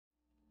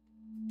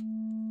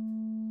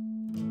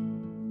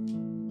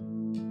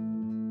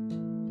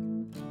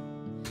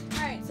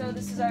so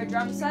this is our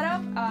drum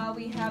setup.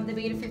 We have the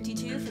Beta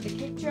 52 for the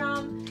kick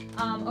drum.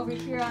 Over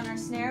here on our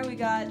snare we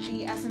got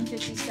the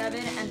SM57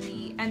 and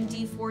the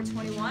MD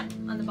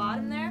 421 on the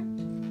bottom there.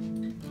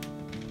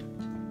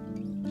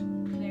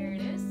 There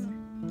it is.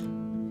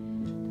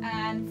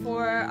 And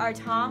for our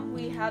tom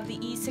we have the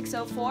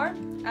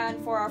E604,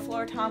 and for our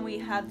floor tom we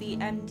have the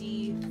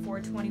MD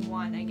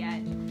 421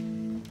 again.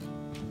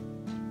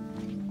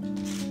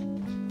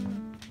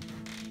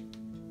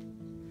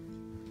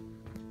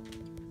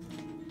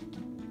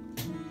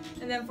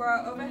 And then for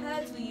our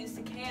overheads, we use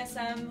the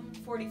KSM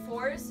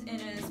 44s in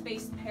a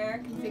spaced pair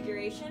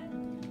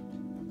configuration.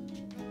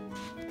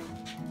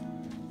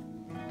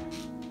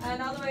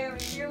 And all the way over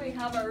here, we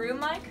have our room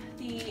mic,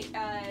 the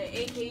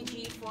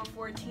AKG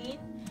 414,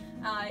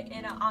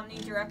 in an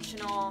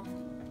omnidirectional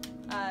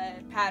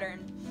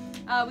pattern.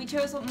 We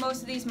chose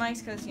most of these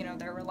mics because, you know,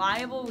 they're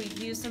reliable. We've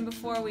used them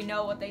before. We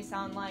know what they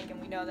sound like, and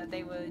we know that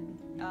they would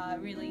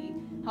really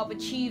help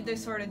achieve the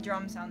sort of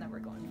drum sound that we're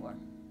going for.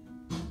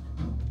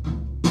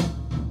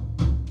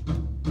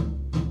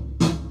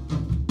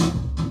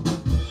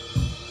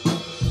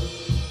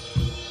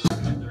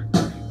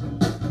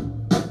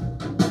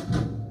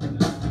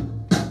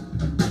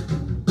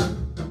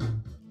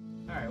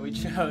 We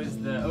chose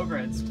the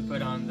overheads to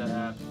put on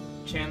the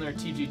Chandler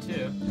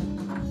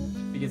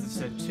TG2 because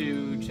it's a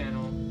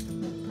 2-channel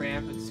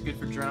preamp. It's good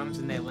for drums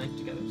and they link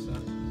together, so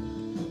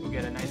we'll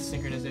get a nice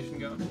synchronization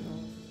going.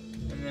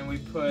 And then we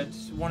put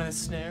one of the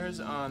snares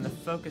on the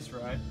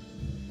Focusrite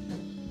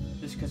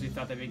just because we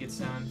thought that'd be a good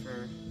sound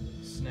for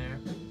snare,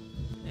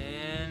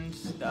 and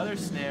the other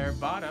snare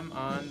bottom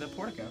on the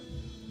Portico.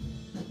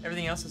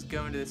 Everything else is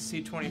going to the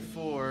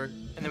C24,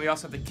 and then we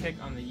also have the kick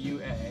on the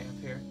UA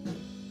up here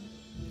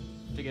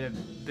to get a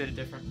bit of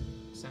different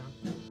sound.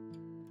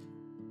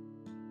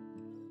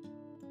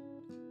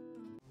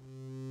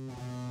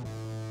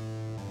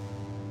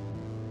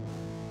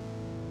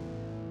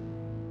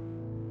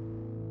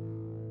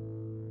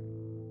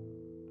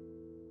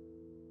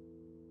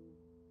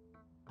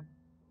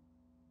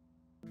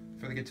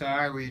 For the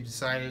guitar, we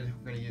decided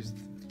we're going to use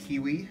the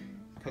Kiwi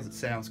because it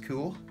sounds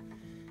cool,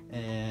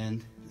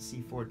 and the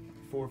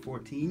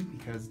C414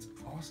 because it's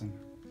awesome.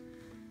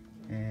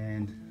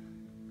 And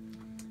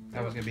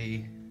that was going to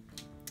be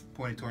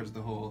pointed towards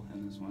the hole,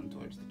 and this one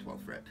towards the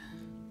 12th fret.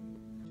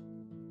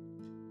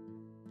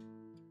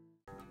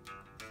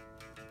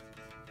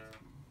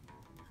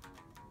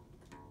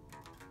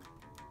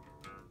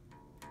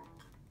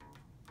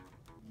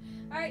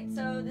 Alright,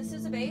 so this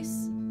is a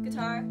bass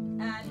guitar,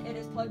 and it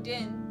is plugged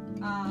in.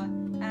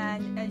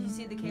 And as you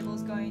see, the cable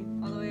is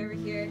going all the way over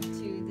here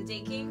to the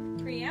Daking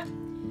preamp.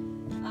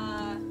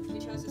 We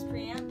chose this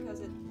preamp because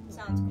it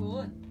sounds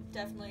cool. It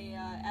definitely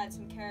adds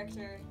some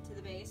character to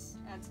the bass,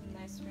 adds some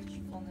nice rich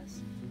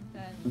fullness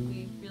that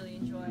we really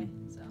enjoy.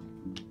 So.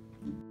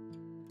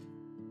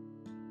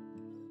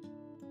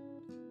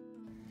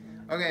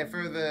 Okay,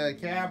 for the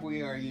cab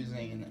we are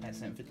using an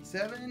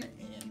SM57 and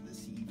the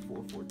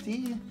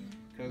C414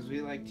 because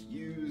we like to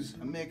use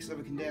a mix of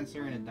a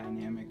condenser and a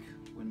dynamic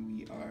when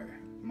we are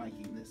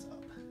miking this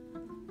up.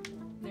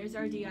 There's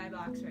our DI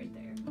box right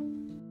there.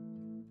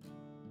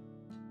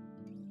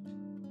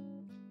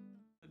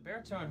 The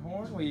baritone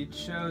horn, we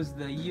chose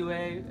the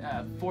UA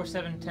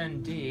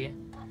 4710D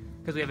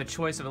because we have a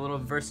choice of a little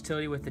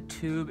versatility with the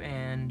tube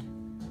and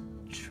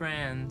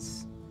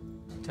trans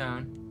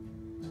tone,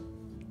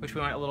 which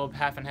we went a little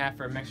half and half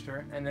for a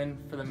mixture. And then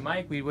for the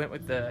mic, we went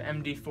with the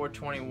MD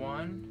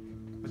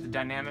 421 with the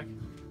dynamic,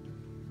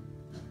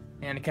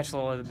 and to catch a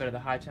little bit of the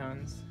high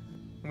tones.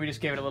 And we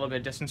just gave it a little bit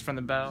of distance from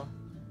the bell.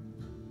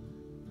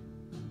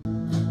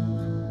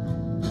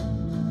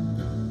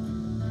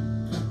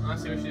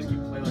 Honestly, we should just keep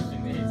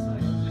playlisting these,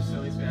 like, just so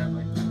at least we have,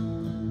 like...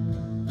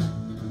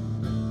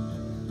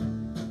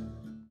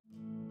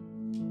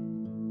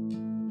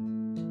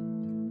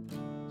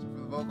 So for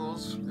the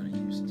vocals, we're going to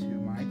use 2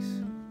 mics.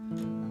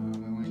 We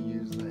want to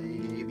use the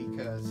AA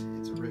because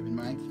it's a ribbon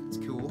mic, it's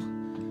cool.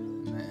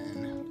 And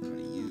then we're going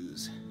to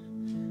use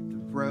the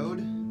Rode